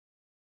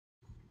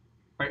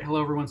All right,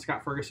 hello everyone,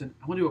 Scott Ferguson.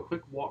 I want to do a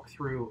quick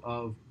walkthrough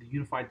of the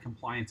Unified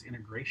Compliance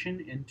integration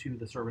into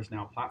the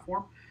ServiceNow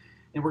platform.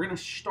 And we're going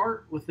to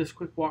start with this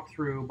quick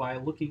walkthrough by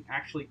looking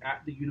actually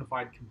at the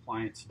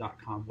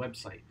unifiedcompliance.com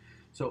website.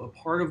 So a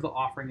part of the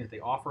offering that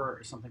they offer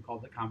is something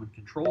called the Common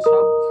Controls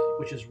Hub,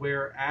 which is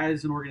where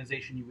as an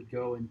organization you would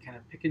go and kind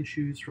of pick and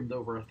choose from the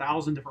over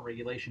 1,000 different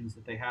regulations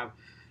that they have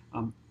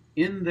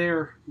in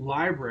their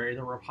library,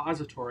 the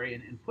repository,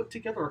 and put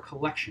together a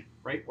collection,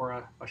 right, or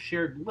a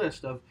shared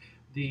list of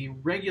the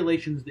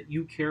regulations that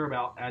you care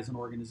about as an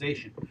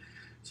organization.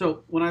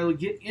 So when I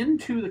get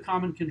into the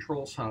Common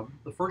Controls Hub,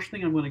 the first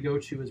thing I'm going to go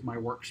to is my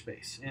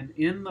workspace. And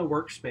in the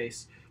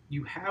workspace,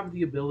 you have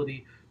the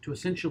ability to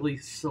essentially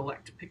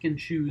select, pick and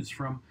choose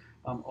from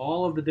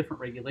all of the different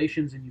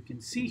regulations. And you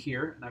can see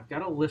here, and I've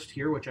got a list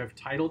here, which I've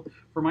titled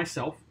for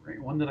myself, right,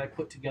 one that I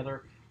put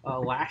together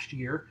last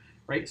year,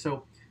 right?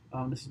 So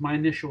this is my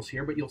initials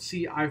here, but you'll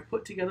see I've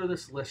put together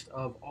this list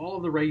of all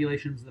of the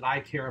regulations that I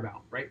care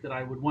about, right, that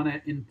I would want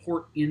to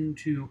import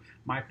into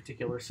my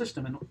particular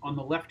system. And on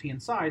the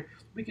left-hand side,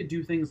 we could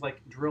do things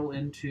like drill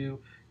into,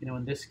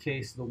 in this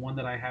case, the one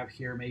that I have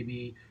here may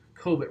be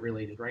COVID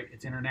related, right?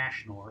 It's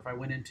international. Or if I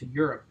went into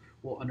Europe,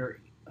 well, under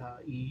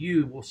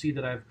EU, we'll see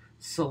that I've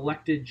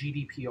selected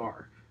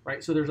GDPR,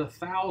 right? So there's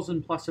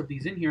 1,000 plus of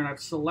these in here, and I've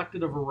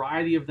selected a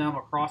variety of them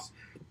across,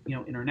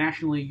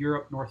 internationally,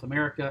 Europe, North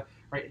America,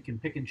 right? You can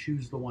pick and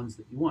choose the ones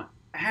that you want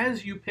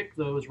as you pick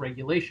those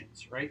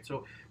regulations, right?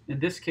 So in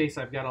this case,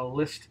 I've got a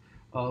list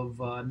of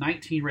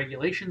 19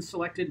 regulations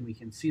selected, and we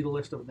can see the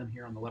list of them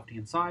here on the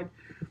left-hand side.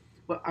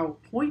 But I'll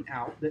point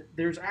out that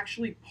there's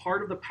actually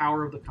part of the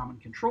power of the Common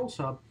Controls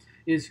Hub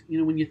is,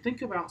 when you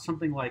think about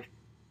something like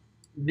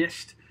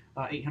NIST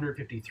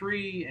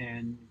 853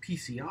 and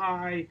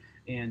PCI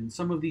and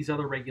some of these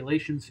other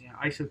regulations,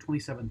 ISO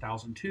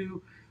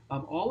 27002,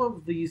 all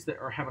of these that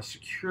have a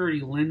security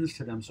lens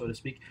to them, so to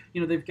speak,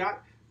 they've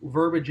got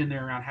verbiage in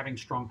there around having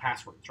strong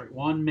passwords, right?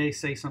 One may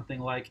say something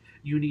like,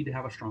 you need to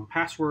have a strong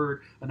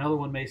password. Another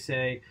one may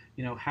say,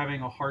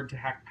 having a hard to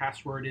hack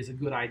password is a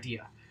good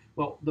idea.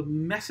 Well, the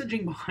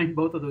messaging behind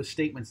both of those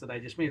statements that I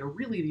just made are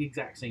really the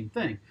exact same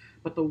thing,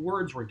 but the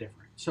words were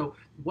different. So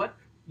what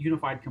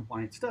Unified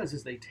Compliance does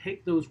is they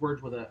take those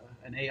words with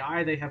an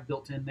AI they have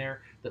built in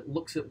there that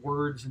looks at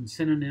words and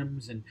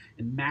synonyms and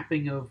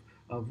mapping of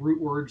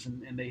root words,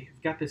 and they've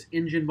got this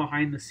engine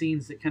behind the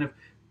scenes that kind of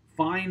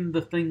find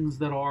the things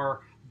that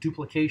are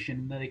duplication,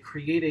 and then they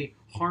create a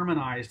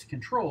harmonized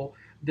control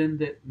then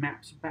that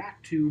maps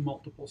back to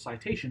multiple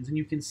citations. And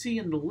you can see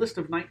in the list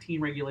of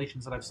 19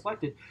 regulations that I've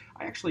selected,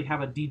 I actually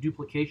have a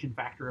deduplication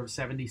factor of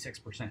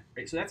 76%,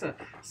 right? So that's a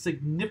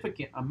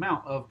significant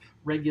amount of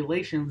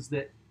regulations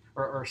that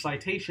or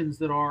citations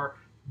that are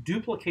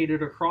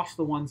duplicated across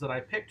the ones that I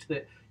picked,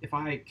 that if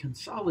I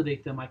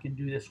consolidate them, I can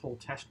do this whole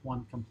test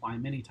one, comply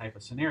many type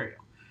of scenario.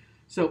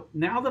 So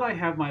now that I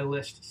have my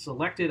list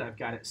selected, I've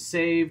got it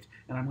saved,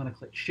 and I'm going to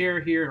click share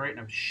here, right? And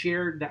I've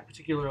shared that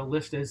particular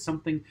list as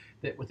something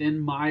that within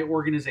my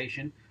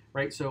organization,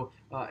 right? So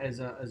as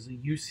a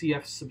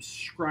UCF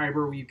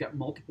subscriber, we've got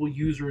multiple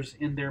users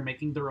in there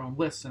making their own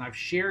lists, and I've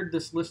shared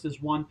this list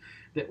as one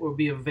that will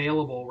be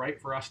available,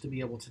 right, for us to be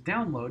able to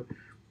download.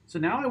 So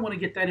now I want to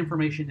get that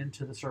information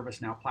into the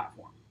ServiceNow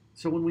platform.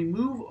 So when we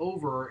move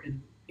over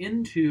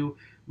into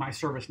my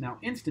ServiceNow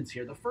instance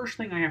here, the first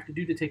thing I have to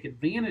do to take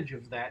advantage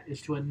of that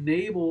is to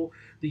enable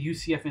the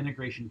UCF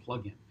integration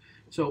plugin.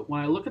 So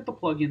when I look at the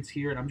plugins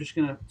here, and I'm just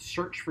going to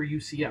search for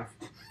UCF,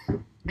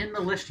 in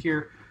the list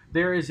here,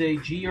 there is a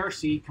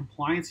GRC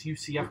Compliance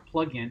UCF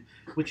plugin,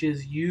 which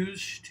is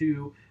used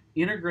to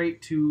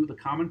integrate to the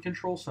Common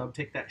Controls Hub,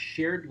 take that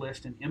shared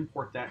list and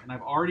import that, and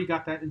I've already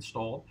got that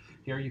installed.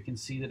 Here you can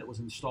see that it was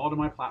installed in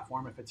my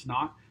platform. If it's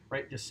not,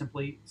 right, just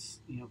simply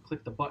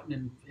click the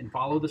button and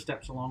follow the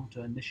steps along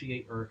to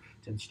initiate or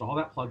to install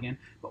that plugin.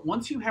 But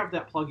once you have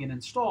that plugin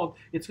installed,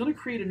 it's going to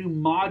create a new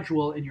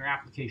module in your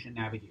application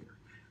navigator.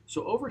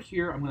 So over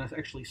here, I'm going to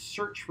actually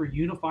search for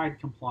Unified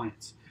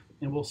Compliance.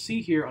 And we'll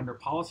see here under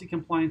Policy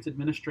Compliance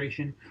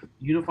Administration,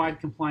 Unified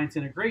Compliance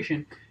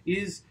Integration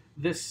is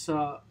this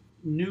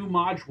new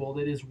module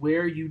that is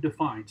where you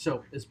define.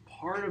 So as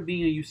part of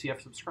being a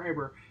UCF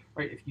subscriber,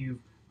 right, if you've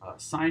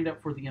signed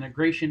up for the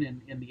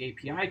integration in the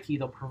API key,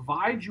 they'll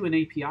provide you an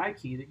API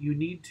key that you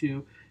need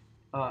to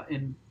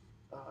in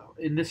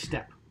this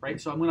step,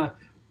 right? So I'm going to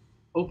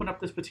open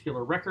up this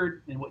particular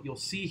record, and what you'll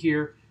see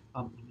here,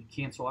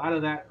 cancel out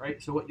of that,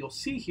 right? So what you'll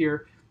see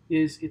here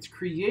is it's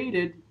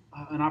created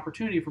an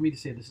opportunity for me to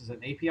say this is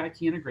an API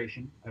key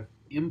integration. I've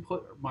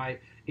input my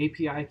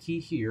API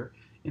key here,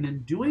 and in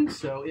doing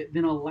so, it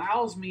then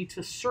allows me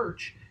to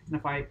search, and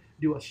if I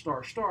do a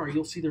star,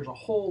 you'll see there's a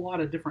whole lot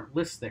of different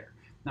lists there.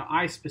 Now,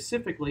 I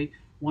specifically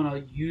want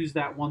to use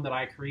that one that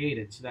I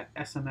created, so that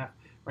SMF,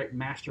 right,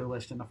 master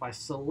list, and if I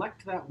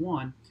select that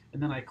one,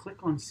 and then I click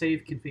on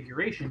Save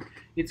Configuration,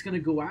 it's going to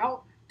go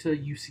out to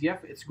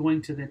UCF. It's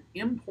going to then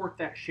import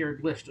that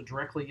shared list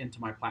directly into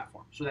my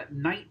platform. So that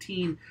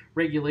 19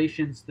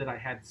 regulations that I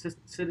had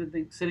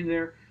sitting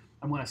there,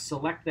 I'm going to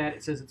select that.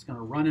 It says it's going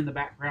to run in the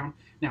background.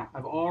 Now,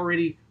 I've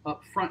already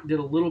up front did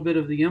a little bit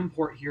of the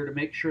import here to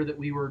make sure that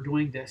we were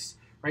doing this,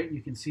 right?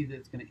 You can see that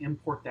it's going to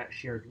import that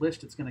shared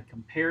list. It's going to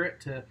compare it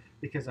to,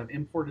 because I've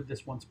imported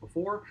this once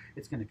before,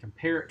 it's going to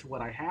compare it to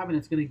what I have, and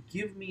it's going to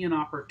give me an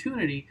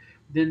opportunity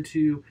then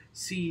to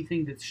see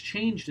things that's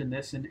changed in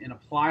this and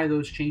apply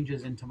those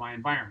changes into my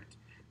environment.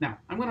 Now,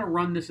 I'm going to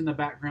run this in the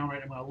background,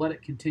 right? I'm going to let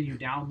it continue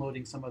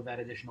downloading some of that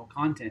additional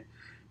content.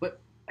 But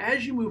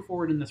as you move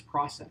forward in this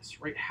process,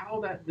 right, how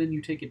that then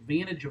you take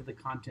advantage of the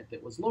content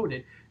that was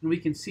loaded, and we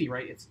can see,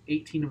 right, it's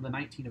 18 of the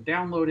 19 have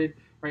downloaded,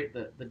 right,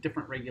 the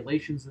different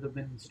regulations that have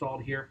been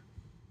installed here.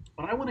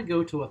 But I want to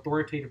go to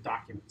Authoritative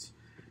Documents.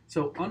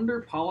 So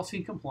under Policy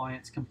and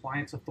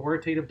Compliance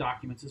Authoritative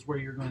Documents is where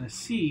you're going to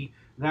see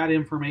that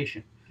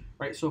information,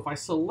 right? So if I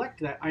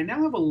select that, I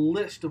now have a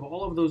list of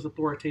all of those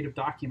authoritative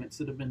documents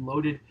that have been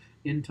loaded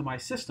into my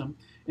system.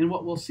 And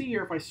what we'll see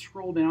here, if I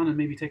scroll down and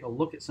maybe take a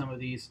look at some of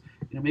these,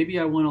 maybe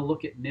I want to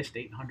look at NIST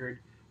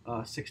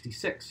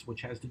 866,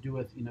 which has to do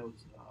with,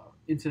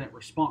 incident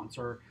response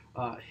or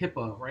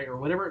HIPAA, right, or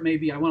whatever it may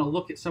be. I want to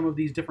look at some of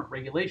these different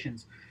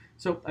regulations.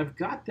 So I've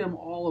got them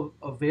all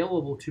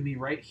available to me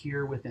right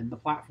here within the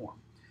platform.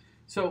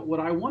 So what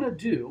I want to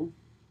do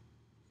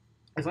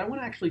is I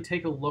want to actually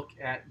take a look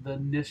at the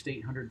NIST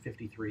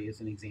 853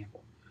 as an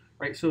example.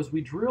 Right, so as we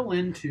drill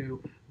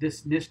into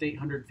this NIST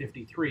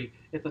 853,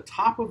 at the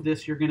top of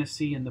this you're going to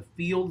see in the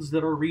fields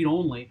that are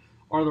read-only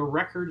are the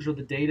records or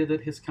the data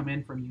that has come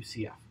in from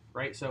UCF.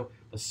 Right, so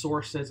the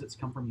source says it's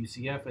come from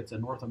UCF. It's a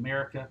North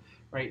America,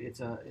 right? It's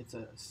a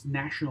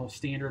national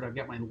standard. I've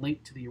got my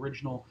link to the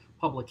original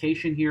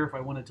publication here if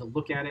I wanted to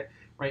look at it,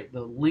 right?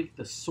 The link,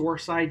 the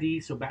source ID.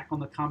 So back on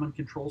the Common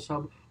Controls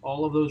Hub,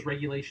 all of those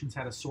regulations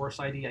had a source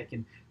ID. I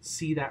can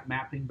see that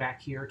mapping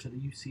back here to the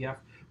UCF.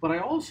 But I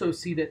also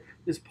see that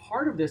as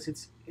part of this,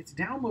 it's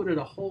downloaded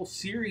a whole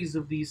series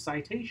of these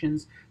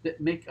citations that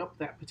make up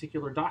that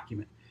particular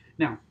document.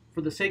 Now, for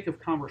the sake of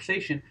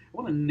conversation, I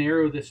want to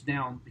narrow this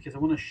down because I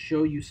want to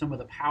show you some of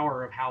the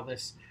power of how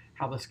this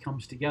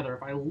comes together.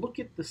 If I look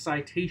at the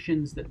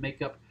citations that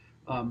make up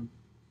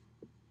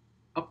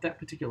that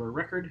particular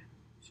record,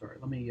 sorry,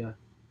 let me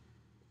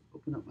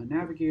open up my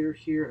navigator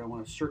here, and I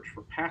want to search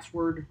for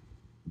password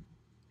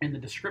and the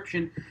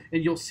description,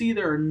 and you'll see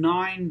there are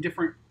 9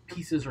 different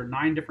pieces or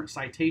 9 different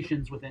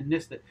citations within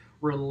this that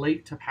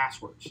relate to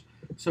passwords.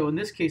 So in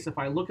this case, if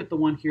I look at the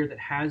one here that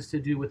has to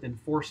do with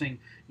enforcing,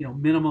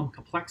 minimum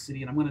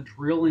complexity, and I'm going to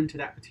drill into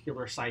that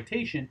particular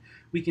citation,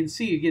 we can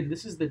see, again,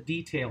 this is the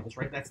details,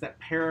 right? That's that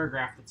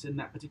paragraph that's in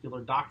that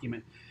particular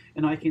document.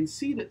 And I can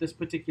see that this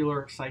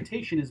particular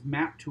citation is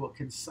mapped to a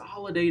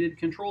consolidated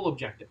control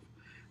objective,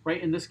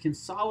 right? And this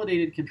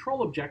consolidated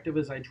control objective,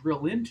 as I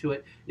drill into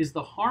it, is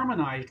the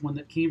harmonized one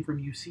that came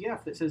from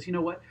UCF that says, you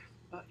know what,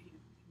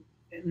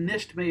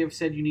 NIST may have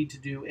said you need to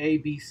do A,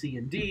 B, C,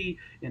 and D,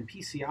 and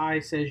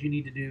PCI says you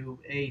need to do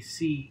A,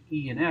 C,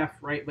 E, and F,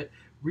 right? But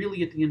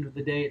really, at the end of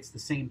the day, it's the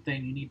same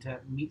thing. You need to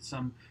meet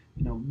some,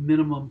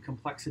 minimum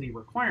complexity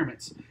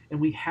requirements, and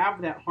we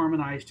have that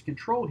harmonized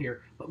control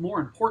here. But more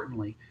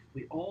importantly,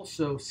 we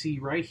also see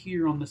right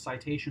here on the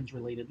citations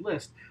related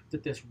list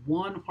that this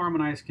one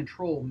harmonized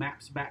control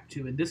maps back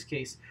to, in this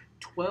case,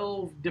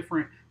 12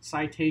 different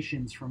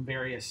citations from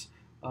various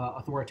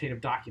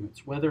authoritative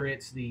documents, whether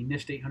it's the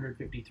NIST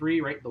 853,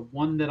 right, the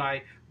one that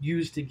I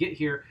used to get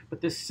here, but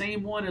this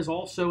same one is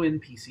also in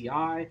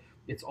PCI.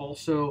 It's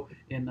also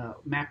in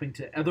mapping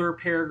to other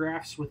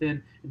paragraphs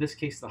within, in this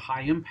case, the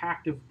high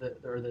impact of the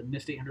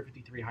NIST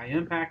 853 high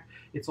impact.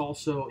 It's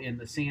also in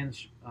the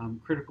SANS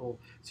critical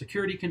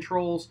security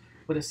controls.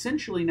 But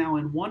essentially now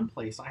in one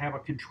place, I have a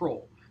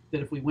control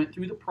that if we went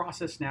through the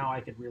process now,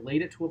 I could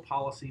relate it to a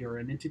policy or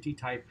an entity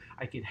type.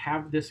 I could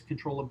have this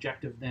control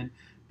objective then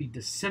be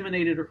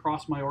disseminated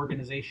across my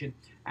organization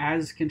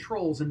as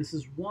controls. And this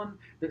is one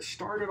that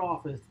started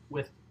off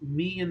with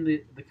me in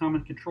the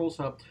Common Controls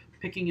Hub,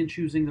 picking and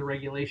choosing the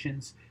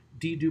regulations,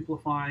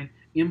 deduplifying,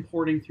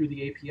 importing through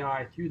the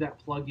API, through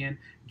that plugin,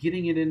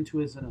 getting it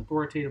into as an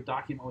authoritative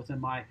document within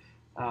my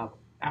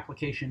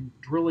application,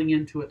 drilling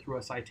into it through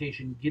a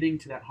citation, getting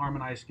to that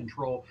harmonized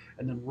control,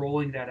 and then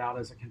rolling that out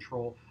as a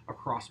control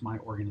across my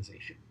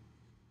organization.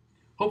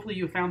 Hopefully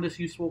you found this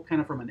useful,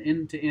 kind of from an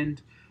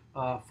end-to-end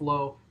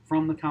flow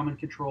from the common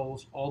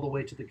controls all the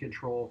way to the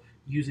control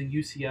using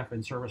UCF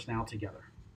and ServiceNow together.